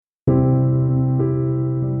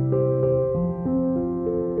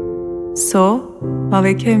Så har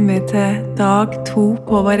vi kommet til dag 2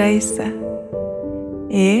 på vår reise.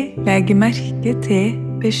 Jeg legger merke til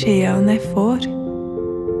beskjedene jeg får.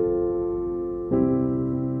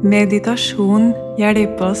 Meditasjon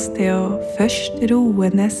hjelper oss til å først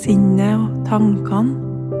roe ned sinnet og tankene,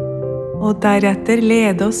 og deretter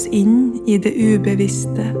lede oss inn i det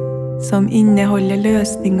ubevisste, som inneholder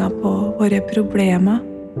løsninger på våre problemer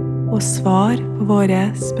og svar på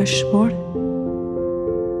våre spørsmål.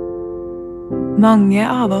 Mange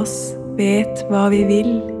av oss vet hva vi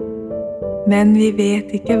vil, men vi vet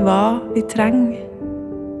ikke hva vi trenger.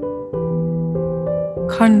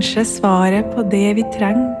 Kanskje svaret på det vi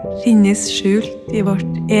trenger finnes skjult i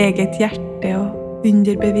vårt eget hjerte og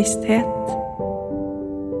underbevissthet.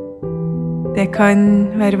 Det kan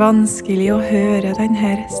være vanskelig å høre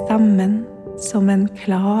denne stemmen som en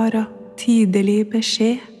klar og tydelig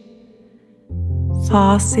beskjed.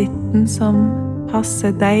 Fasiten som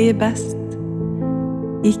passer deg best.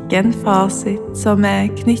 Ikke en fasit som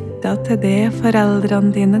er knyttet til det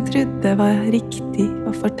foreldrene dine trodde var riktig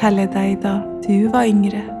å fortelle deg da du var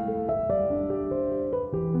yngre.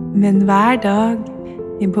 Men hver dag,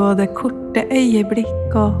 i både korte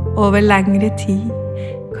øyeblikk og over lengre tid,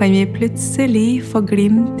 kan vi plutselig få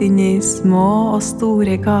glimt inn i små og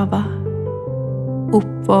store gaver.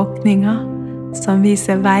 Oppvåkninger som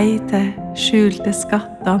viser vei til skjulte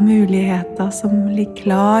skatter og muligheter som ligger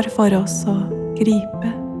klar for oss å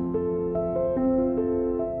gripe.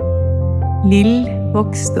 Lill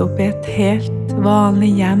vokste opp i et helt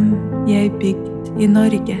vanlig hjem i ei bygd i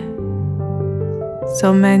Norge.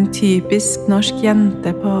 Som en typisk norsk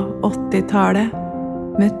jente på 80-tallet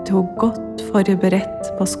møtte hun godt forberedt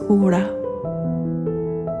på skolen.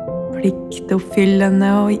 Pliktoppfyllende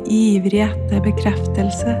og ivrig etter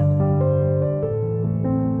bekreftelse.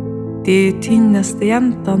 De tynneste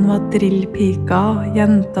jentene var drillpiker, og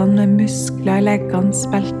jentene med muskler i leggene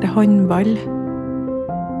spilte håndball.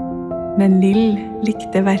 Men Lill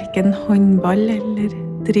likte hverken håndball eller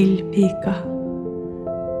drillpiker.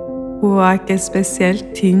 Hun var ikke spesielt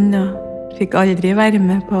tynn og fikk aldri være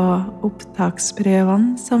med på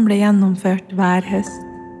opptaksprøvene som ble gjennomført hver høst.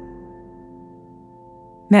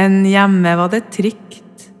 Men hjemme var det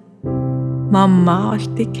trygt. Mamma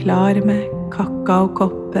alltid klar med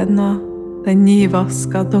kakaokoppen og den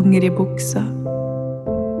nyvaska dongeribuksa.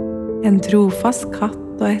 En trofast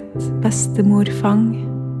katt og et bestemorfang.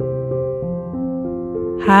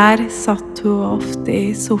 Her satt hun ofte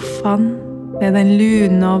i sofaen ved den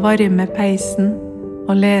lune og varme peisen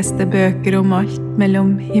og leste bøker om alt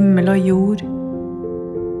mellom himmel og jord.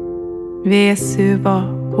 Vesuv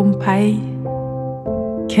og Pompeii,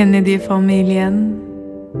 Kennedy-familien,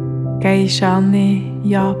 geishaen i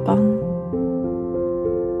Japan.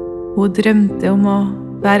 Hun drømte om å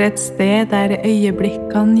være et sted der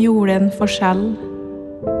øyeblikkene gjorde en forskjell.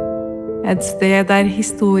 Et sted der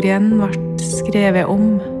historien ble skrevet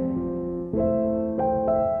om.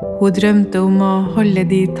 Hun drømte om å holde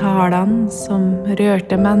de talene som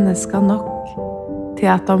rørte mennesker nok til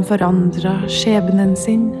at de forandret skjebnen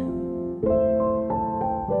sin.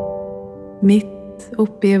 Midt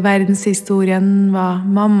oppi verdenshistorien var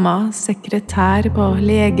mamma sekretær på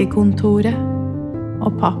legekontoret,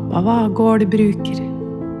 og pappa var gårdbruker.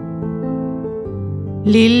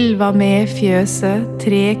 Lill var med i fjøset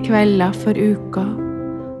 3 kvelder for uka,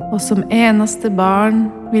 og som eneste barn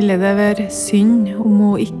ville det være synd om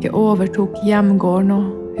hun ikke overtok hjemgården og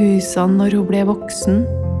husene når hun ble voksen.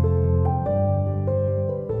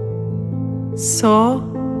 Så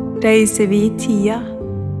reiser vi i tida,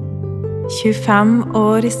 25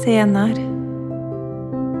 år senere.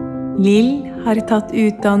 Lill har tatt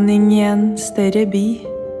utdanning i en større by,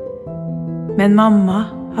 men mamma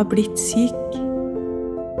har blitt syk.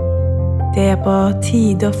 Det er på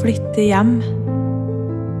tide å flytte hjem,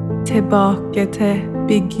 tilbake til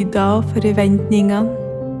bygda og forventningene,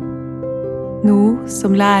 nå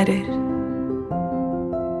som lærer.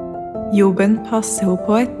 Jobben passer hun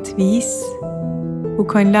på et vis. Hun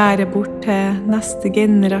kan lære bort til neste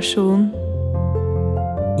generasjon.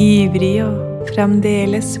 Ivrig og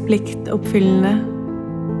fremdeles pliktoppfyllende.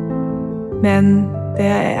 Men det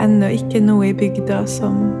er ennå ikke noe i bygda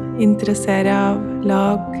som interesserer av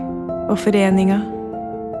lag og foreninger.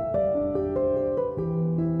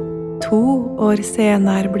 2 år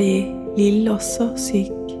senere blir Lill også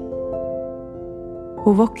syk.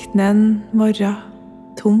 Hun våkner en morgen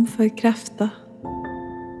tom for krefter.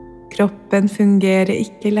 Kroppen fungerer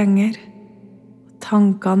ikke lenger.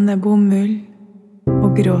 Tankene er bomull,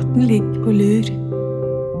 og gråten ligger på lur.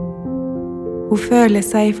 Hun føler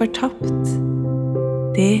seg fortapt.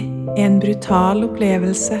 Det er en brutal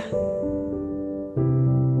opplevelse.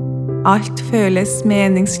 Alt føles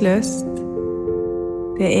meningsløst.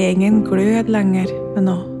 Det er ingen glød lenger med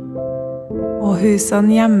nå, og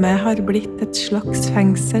husene hjemme har blitt et slags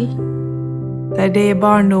fengsel, der det i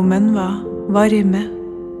barndommen var varme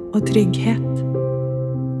og trygghet.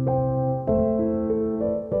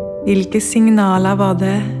 Hvilke signaler var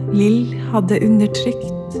det Lill hadde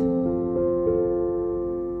undertrykt?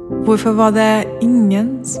 Hvorfor var det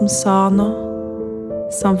ingen som sa noe,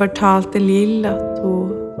 som fortalte Lill at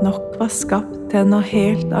hun nok var skapt til noe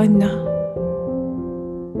helt annet?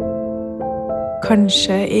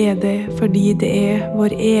 Kanskje er det fordi det er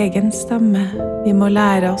vår egen stemme vi må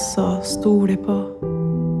lære oss å stole på,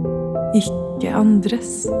 ikke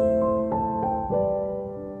andres.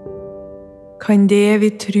 Kan det vi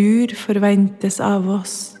tror forventes av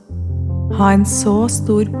oss, ha en så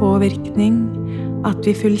stor påvirkning at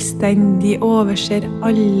vi fullstendig overser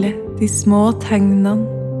alle de små tegnene,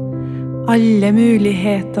 alle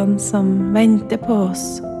mulighetene som venter på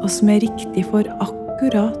oss, og som er riktig for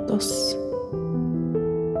akkurat oss?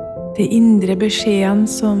 De indre beskjedene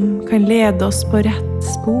som kan lede oss på rett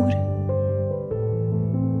spor.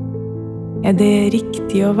 Er det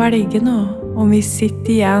riktig å velge nå, om vi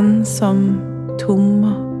sitter igjen som tom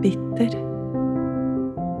og bitter?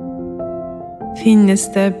 Finnes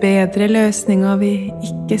det bedre løsninger vi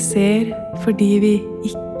ikke ser fordi vi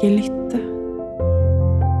ikke lytter?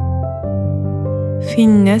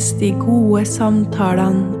 Finnes de gode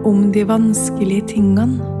samtalene om de vanskelige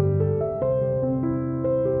tingene?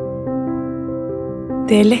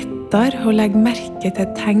 Det er lettere å legge merke til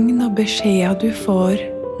tegn og beskjeder du får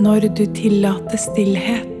når du tillater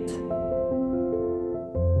stillhet.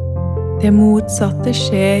 Det motsatte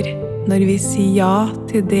skjer når vi sier ja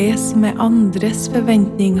til det som er andres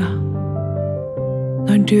forventninger,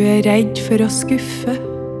 når du er redd for å skuffe.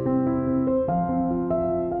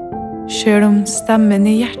 Selv om stemmen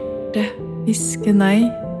i hjertet hvisker nei,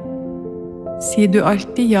 sier du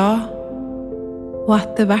alltid ja, og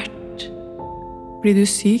etter hvert blir du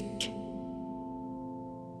syk.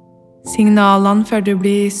 Signalene før du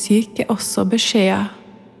blir syk er også beskjeder.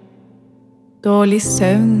 Dårlig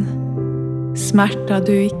søvn, smerter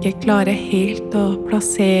du ikke klarer helt å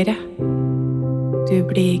plassere. Du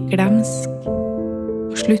blir glemsk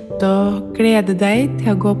og slutter å glede deg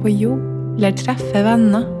til å gå på jobb eller treffe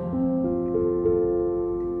venner.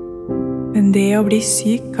 Men det å bli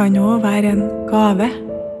syk kan også være en gave.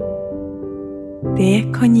 Det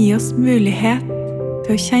kan gi oss mulighet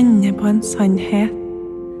til å kjenne på en sannhet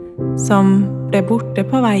som ble borte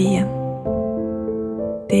på veien.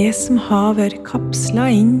 Det som har vært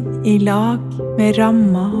kapslet inn i lag med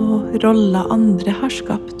rammer og roller andre har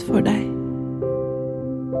skapt for deg.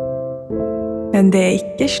 Men det er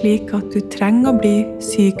ikke slik at du trenger å bli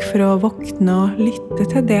syk for å våkne og lytte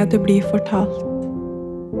til det du blir fortalt.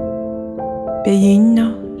 Begynn å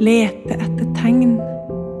lete etter tegn.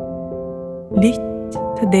 Lytt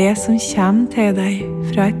til det som kommer til deg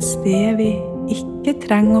fra et sted vi ikke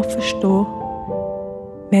trenger å forstå,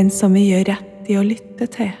 men som vi gjør rett i å lytte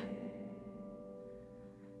til.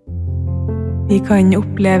 Vi kan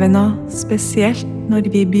oppleve noe spesielt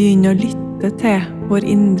når vi begynner å lytte til vår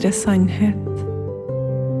indre sannhet.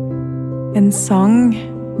 En sang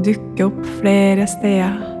dukker opp flere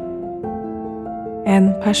steder.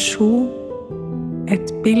 En person,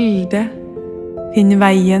 et bilde, finner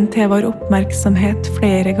veien til vår oppmerksomhet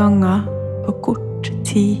flere ganger på kort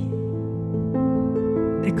tid.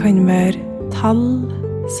 Det kan være tall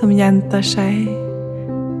som gjentar seg,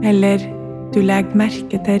 eller du legger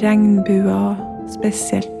merke til regnbuer og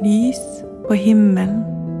spesielt lys på himmelen.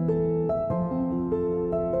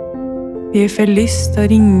 Vi får lyst til å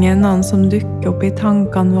ringe noen som dukker opp i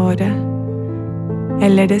tankene våre,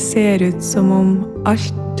 eller det ser ut som om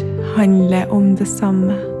alt handler om det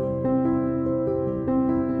samme.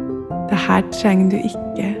 Dette trenger du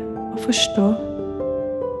ikke å forstå,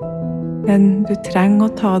 men du trenger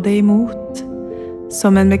å ta det imot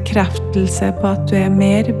som en bekreftelse på at du er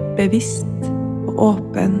mer bevisst og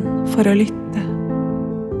åpen for å lytte.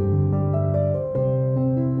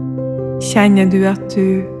 Kjenner du at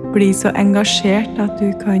du blir så engasjert at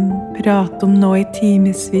du kan prate om noe i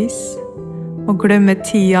timevis og glemme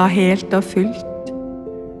tida helt og fullt?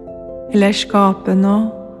 Eller skape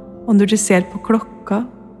noe, og når du ser på klokka,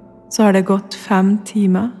 så har det gått 5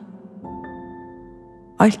 timer.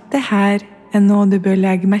 Alt det her er noe du bør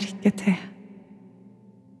legge merke til.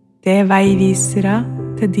 Det er veivisere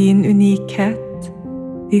til din unikhet,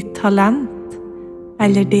 ditt talent,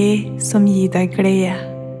 eller det som gir deg glede.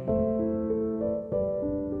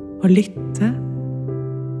 Å lytte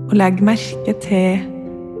og legge merke til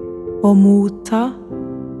å motta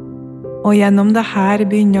og gjennom det her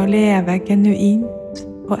begynne å leve genuint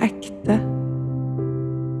og ekte.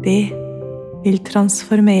 Det vil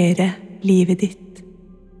transformere livet ditt.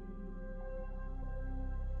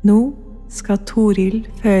 Nå skal Toril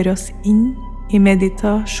føre oss inn i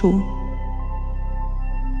meditasjon.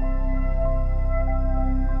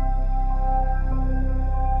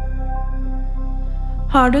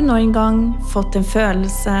 Har du noen gang fått en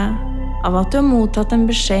følelse av at du har mottatt en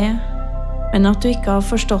beskjed, men at du ikke har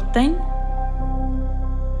forstått den?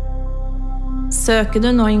 Søker du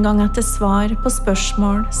noen gang etter svar på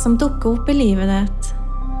spørsmål som dukker opp i livet ditt,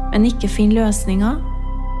 men ikke finner løsninger?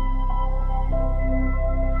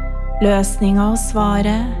 Løsninga og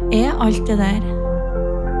svaret er alltid der.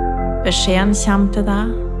 Beskjeden kommer til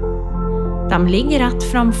deg. De ligger rett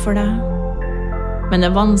framfor deg. Men det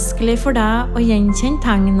er vanskelig for deg å gjenkjenne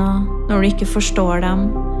tegnene når du ikke forstår dem,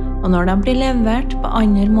 og når de blir levert på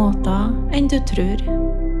andre måter enn du tror.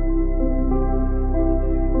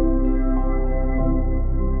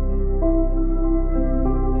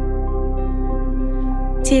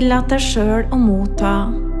 Tillat deg selv å motta.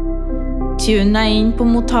 Tune deg inn på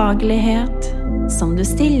mottagelighet, som du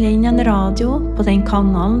stiller inn en radio på den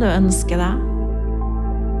kanalen du ønsker deg.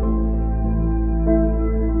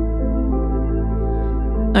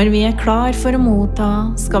 Når vi er klar for å motta,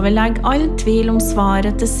 skal vi legge all tvil om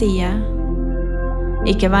svaret til side.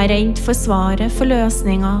 Ikke vær redd for svaret for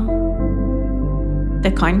løsninger.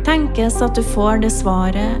 Det kan tenkes at du får det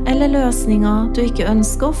svaret eller løsninger du ikke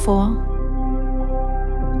ønsker å få.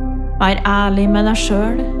 Vær ærlig med deg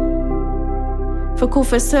selv. For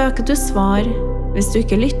hvorfor søker du svar hvis du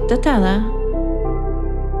ikke lytter til det?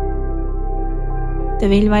 Det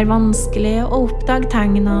vil være vanskelig å oppdage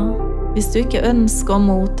tegnene hvis du ikke ønsker å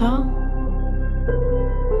motta.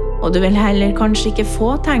 Og du vil heller kanskje ikke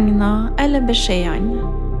få tegnene eller beskjedene.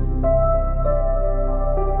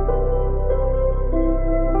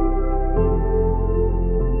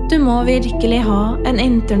 Du må virkelig ha en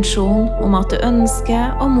intensjon om at du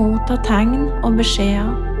ønsker å motta tegn og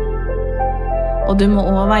beskjeder. Og du må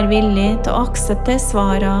også være villig til å akseptere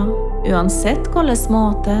svarene, uansett hvilken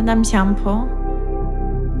måte de kommer på.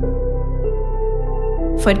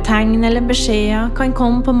 For tegn eller beskjeder kan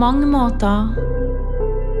komme på mange måter.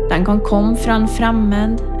 De kan komme fra en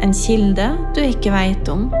fremmed, en kilde du ikke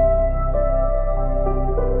vet om.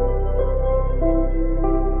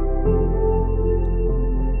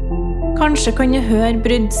 Kanskje kan du høre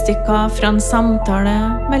bruddstykker fra en samtale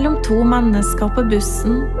mellom to mennesker på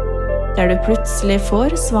bussen, der du plutselig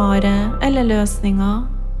får svaret eller løsninger.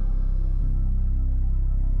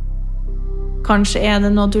 Kanskje er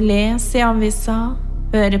det noe du leser i avisa,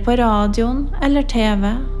 hører på radioen eller TV.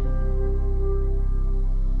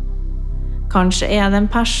 Kanskje er det en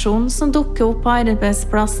person som dukker opp på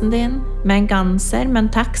arbeidsplassen din med en genser med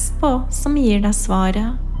en tekst på som gir deg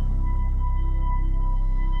svaret.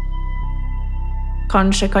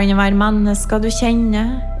 Kanskje kan det være mennesker du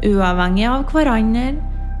kjenner, uavhengig av hverandre,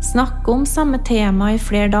 snakke om samme tema i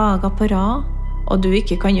flere dager på rad, og du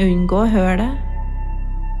ikke kan unngå å høre det.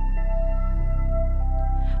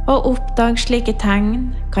 Å oppdage slike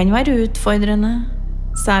tegn kan være utfordrende,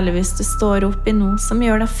 særlig hvis du står opp i noe som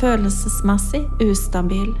gjør deg følelsesmessig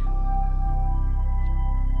ustabil.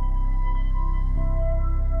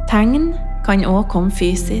 Tegn kan også komme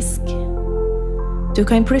fysisk. Du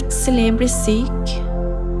kan plutselig bli syk,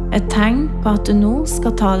 et tegn på at du nå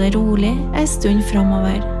skal ta det rolig en stund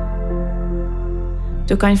fremover.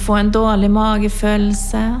 Du kan få en dårlig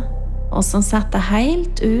magefølelse, og som setter deg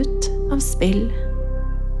helt ut av spill.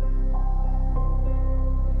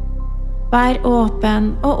 Vær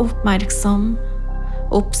åpen og oppmerksom.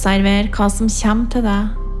 Observer hva som kommer til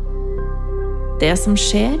deg. Det som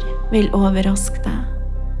skjer, vil overraske deg.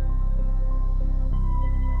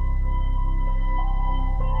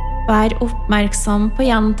 Vær oppmerksom på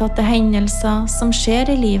gjentatte hendelser som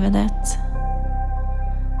skjer i livet ditt.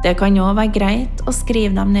 Det kan også være greit å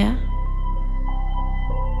skrive dem ned.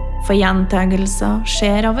 For gjentagelser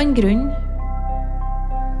skjer av en grunn.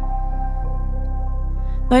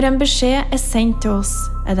 Når en beskjed er sendt til oss,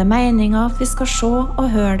 er det meningen at vi skal se og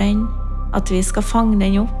høre den, at vi skal fange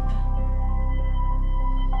den opp.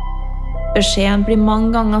 Beskjeden blir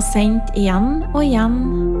mange ganger sendt igjen og igjen,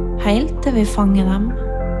 helt til vi fanger dem.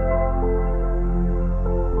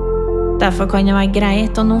 Derfor kan det være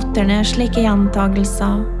greit å notere ned slike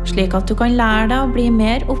gjentagelser, slik at du kan lære deg å bli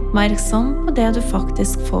mer oppmerksom på det du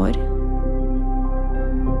faktisk får.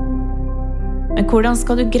 Men hvordan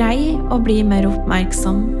skal du greie å bli mer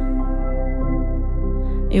oppmerksom?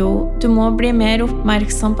 Jo, du må bli mer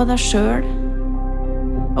oppmerksom på deg selv.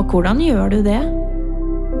 Og hvordan gjør du det?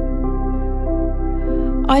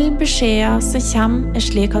 Alle beskjeder som kommer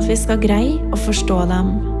slik at vi skal greie å forstå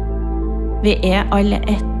dem. Vi alle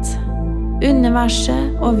ett.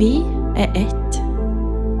 Universet og vi ett.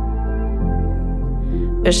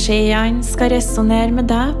 Beskjedene skal resonere med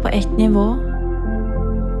deg på ett nivå.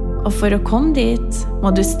 Og for å komme dit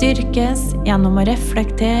må du styrkes gjennom å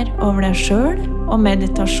reflektere over deg selv og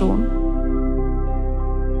meditasjon.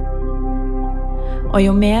 Og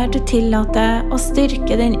jo mer du tillater å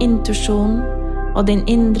styrke din intuisjon og din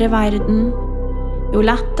indre verden, jo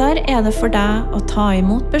lettere det for deg å ta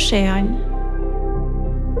imot beskjedene.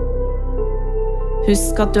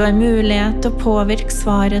 Husk at du har mulighet til å påvirke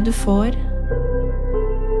svaret du får.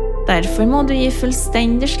 Derfor må du gi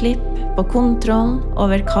fullstendig slipp på kontrollen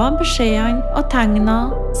over hva beskjedene og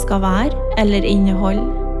tegnene skal være eller inneholde.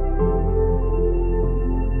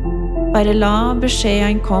 Bare la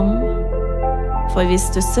beskjedene komme, for hvis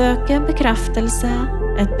du søker bekreftelse,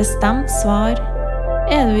 et bestemt svar,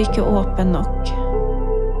 du ikke åpen nok.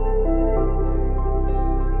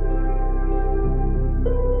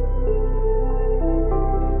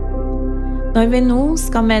 Når vi nå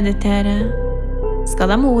skal meditere,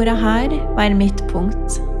 skal de ordene her være mitt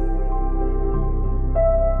punkt.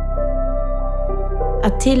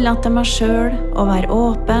 Jeg tillater meg selv å være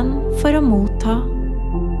åpen for å motta.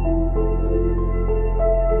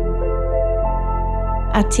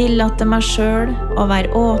 Jeg tillater meg selv å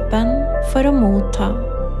være åpen for å motta.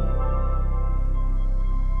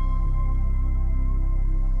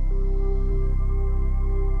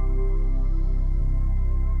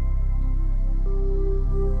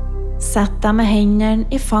 Sett deg med hendene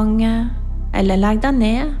i fanget, eller legg deg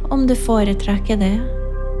ned om du foretrekker det.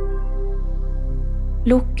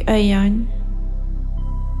 Lukk øynene.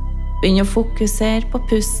 Begynn å fokusere på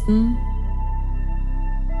pusten.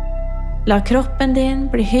 La kroppen din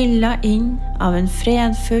bli hyllet inn av en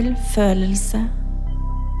fredfull følelse.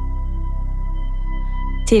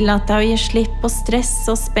 Tillat deg å gi slipp på stress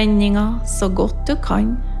og spenninger så godt du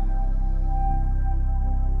kan.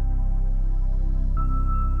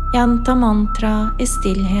 Gjenta mantra i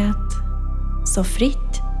stillhet, så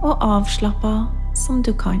fritt og avslappet som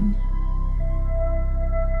du kan.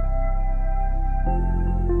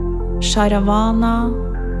 Sharavana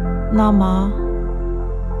Nama.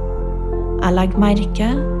 Jeg legger merke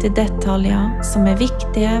til detaljer som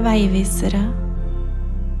viktige veivisere.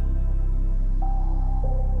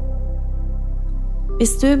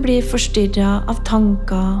 Hvis du blir forstyrret av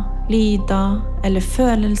tanker, lyder eller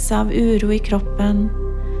følelse av uro i kroppen,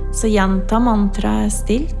 så gjenta mantraet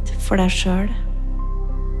stilt for deg selv.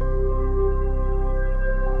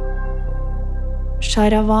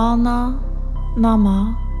 Sharavana Nama.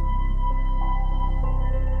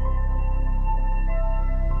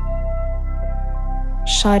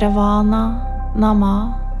 Sharavana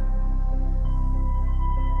Nama.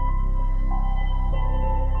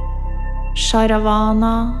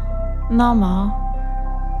 Sharavana Nama.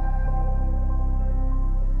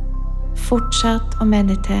 Fortsett å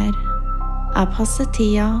meditere. Jeg passer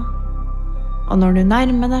tida, og når du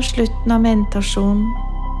nærmer deg slutten av meditasjonen,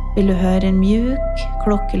 vil du høre en mjuk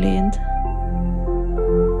klokkelyd.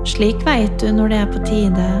 Slik vet du når det på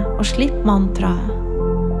tide å slippe mantraet.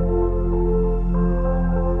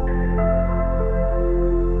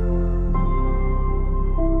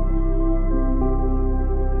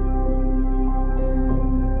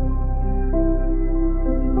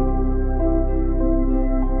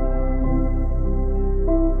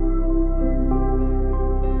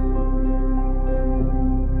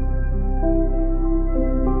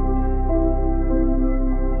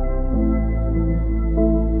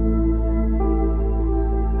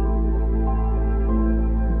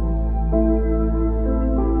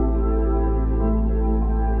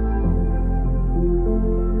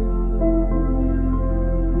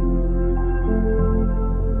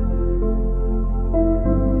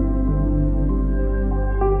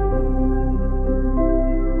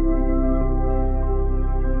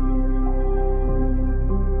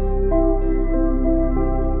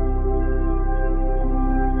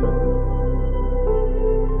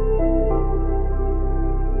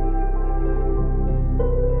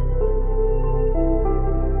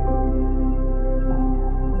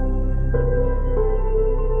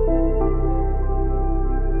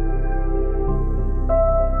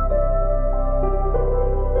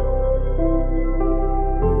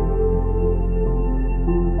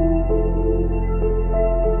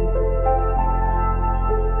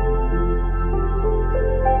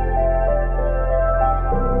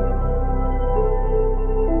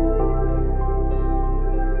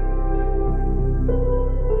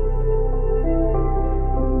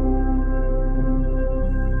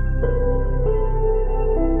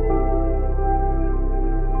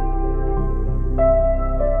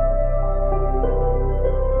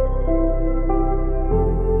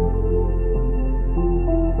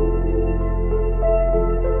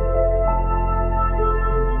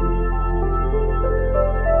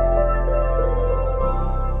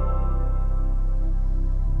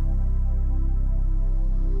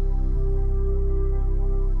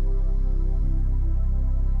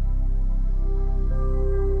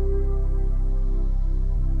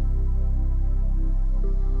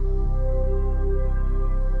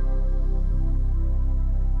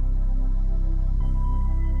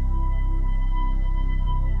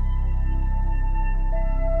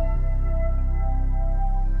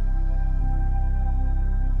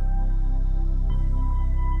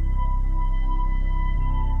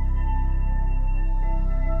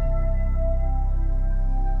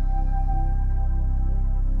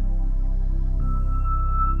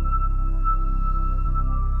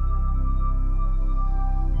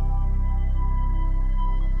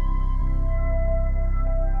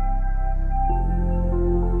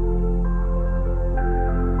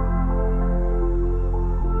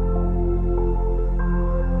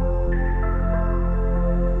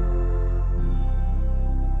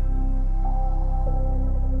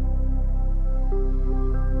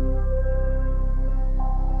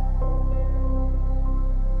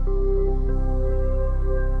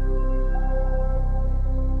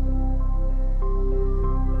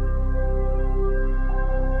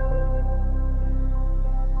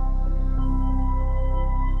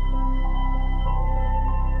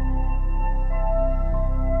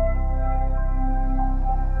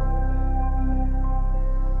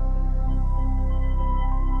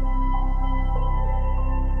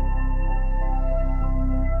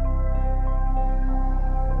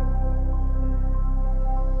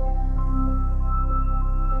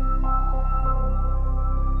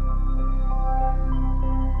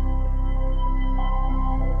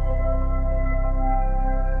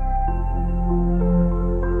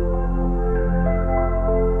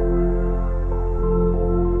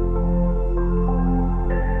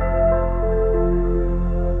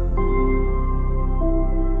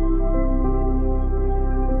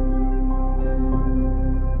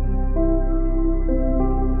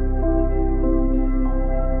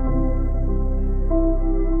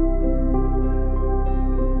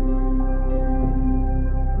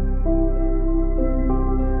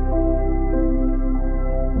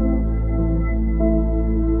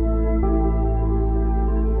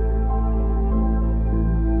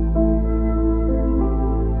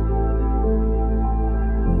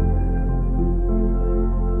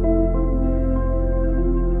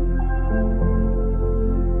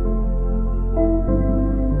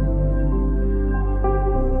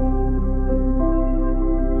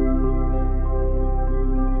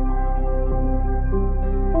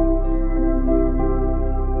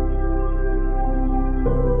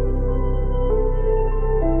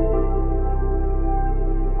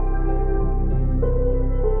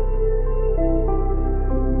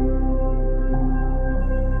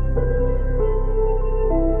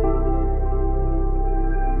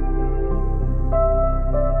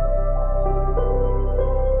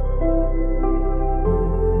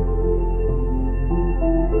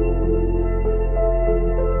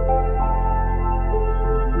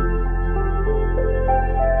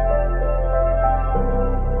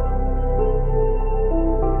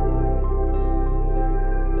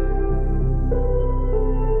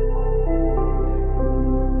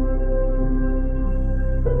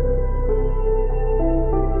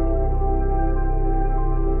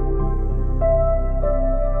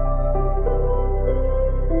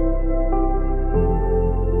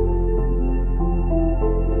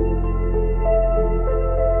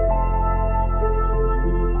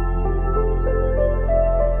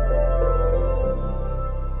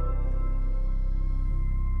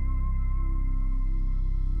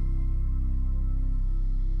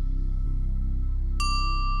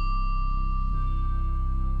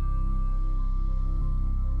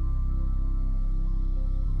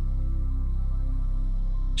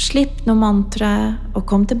 Slipp nå mantraet og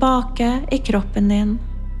kom tilbake i kroppen din.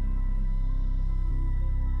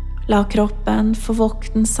 La kroppen få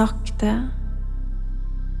våkne sakte.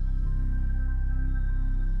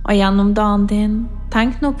 Og gjennom dagen din,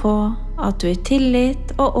 tenk nå på at du i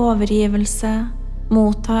tillit og overgivelse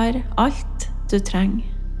mottar alt du trenger.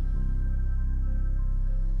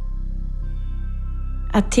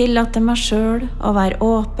 Jeg tillater meg selv å være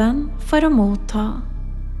åpen for å motta.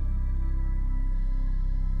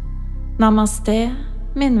 Namaste,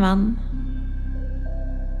 min venn.